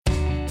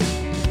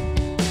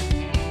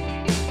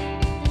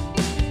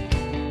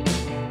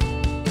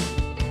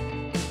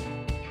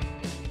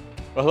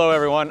Well, hello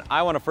everyone.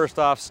 I want to first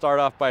off start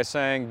off by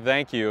saying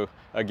thank you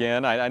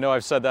again. I know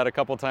I've said that a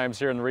couple times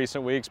here in the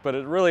recent weeks, but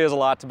it really is a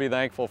lot to be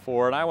thankful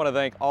for. And I want to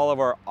thank all of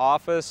our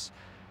office,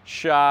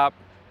 shop,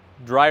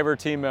 driver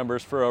team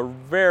members for a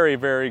very,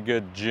 very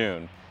good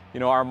June. You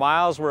know, our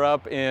miles were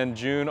up in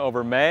June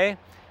over May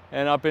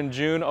and up in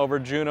June over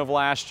June of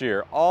last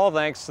year. All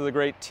thanks to the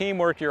great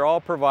teamwork you're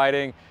all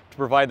providing to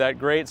provide that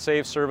great,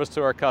 safe service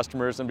to our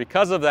customers. And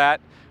because of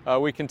that,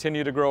 we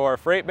continue to grow our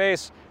freight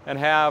base and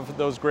have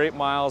those great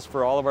miles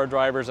for all of our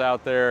drivers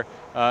out there,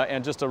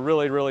 and just a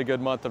really, really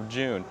good month of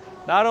June.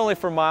 Not only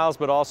for miles,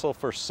 but also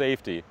for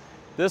safety.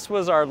 This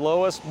was our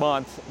lowest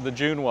month, the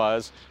June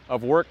was,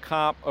 of work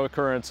comp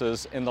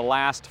occurrences in the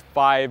last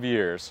 5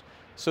 years.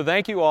 So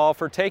thank you all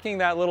for taking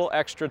that little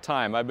extra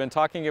time. I've been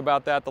talking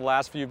about that the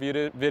last few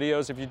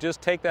videos. If you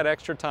just take that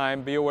extra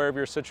time, be aware of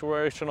your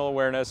situational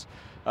awareness,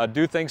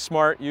 do things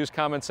smart, use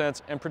common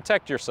sense, and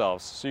protect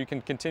yourselves so you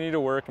can continue to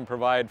work and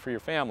provide for your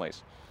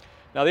families.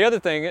 Now the other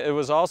thing, it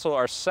was also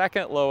our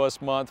second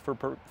lowest month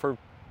for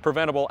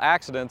preventable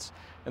accidents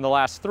in the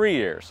last 3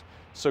 years.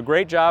 So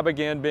great job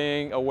again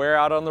being aware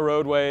out on the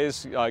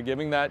roadways,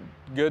 giving that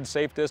good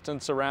safe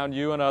distance around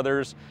you and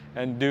others,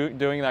 and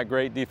doing that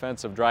great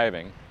defensive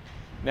driving.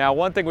 Now,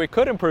 one thing we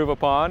could improve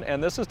upon,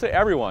 and this is to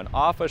everyone,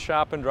 office,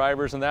 shop, and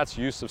drivers, and that's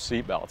use of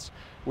seat belts.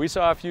 We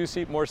saw a few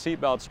more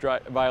seat belts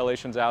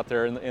violations out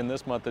there in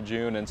this month of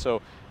June, and so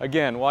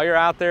again, while you're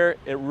out there,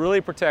 it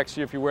really protects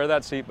you if you wear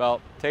that seat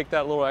belt. Take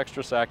that little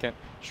extra second,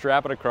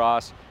 strap it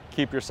across,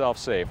 keep yourself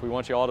safe. We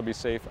want you all to be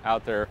safe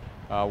out there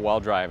while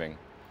driving.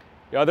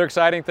 The other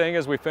exciting thing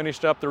is we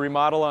finished up the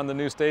remodel on the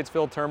new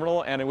Statesville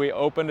terminal, and we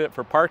opened it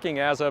for parking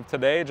as of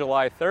today,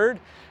 July 3rd.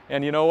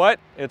 And you know what?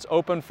 It's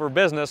open for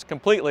business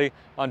completely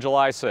on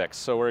July 6th.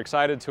 So we're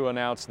excited to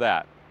announce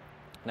that.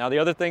 Now the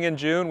other thing in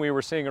June, we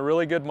were seeing a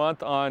really good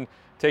month on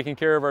taking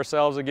care of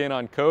ourselves again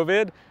on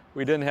COVID.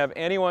 We didn't have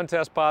anyone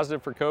test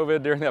positive for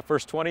COVID during that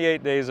first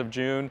 28 days of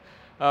June.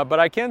 But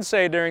I can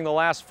say during the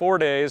last 4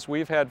 days,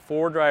 we've had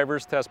 4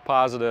 drivers test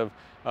positive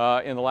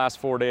in the last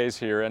 4 days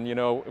here. And you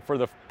know, for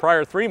the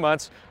prior 3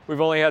 months,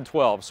 we've only had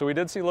 12. So we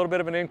did see a little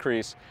bit of an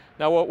increase.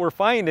 Now what we're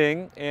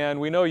finding, and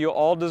we know you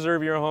all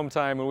deserve your home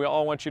time and we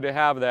all want you to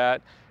have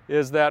that,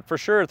 is that for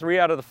sure 3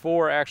 out of the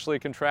 4 actually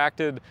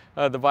contracted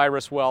the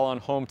virus well on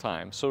home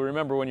time. So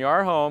remember, when you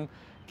are home,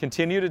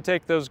 continue to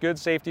take those good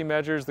safety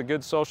measures, the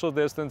good social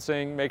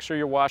distancing, make sure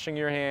you're washing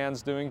your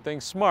hands, doing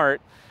things smart.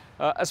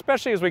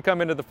 Especially as we come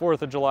into the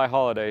 4th of July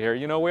holiday here.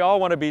 You know, we all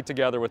want to be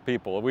together with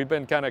people. We've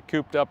been kind of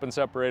cooped up and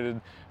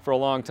separated for a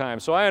long time.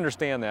 So I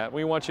understand that.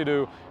 We want you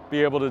to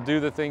be able to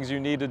do the things you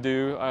need to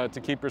do to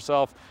keep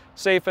yourself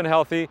safe and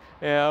healthy,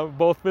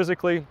 both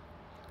physically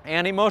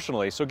and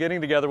emotionally. So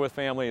getting together with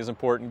family is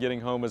important,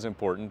 getting home is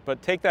important,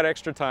 but take that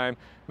extra time,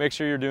 make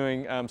sure you're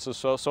doing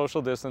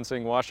social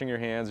distancing, washing your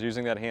hands,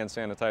 using that hand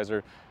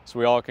sanitizer so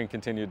we all can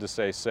continue to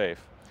stay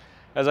safe.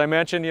 As I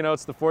mentioned, you know,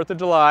 it's the 4th of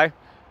July.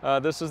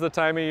 This is the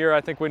time of year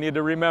I think we need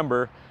to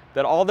remember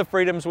that all the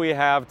freedoms we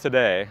have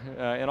today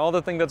and all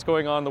the things that's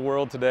going on in the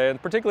world today,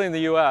 and particularly in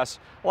the U.S.,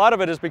 a lot of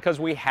it is because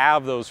we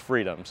have those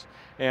freedoms.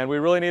 And we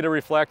really need to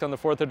reflect on the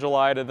 4th of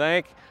July to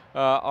thank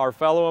our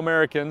fellow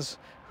Americans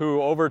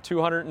who over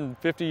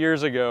 250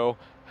 years ago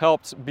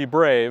helped be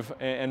brave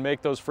and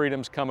make those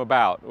freedoms come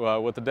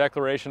about with the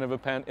Declaration of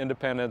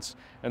Independence,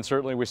 and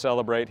certainly we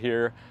celebrate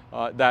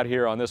that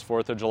here on this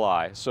 4th of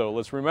July. So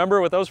let's remember,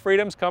 with those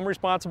freedoms come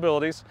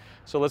responsibilities.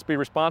 So let's be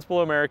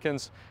responsible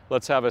Americans.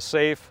 Let's have a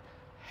safe,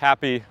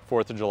 happy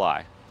 4th of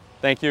July.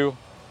 Thank you,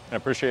 and I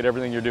appreciate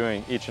everything you're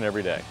doing each and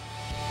every day.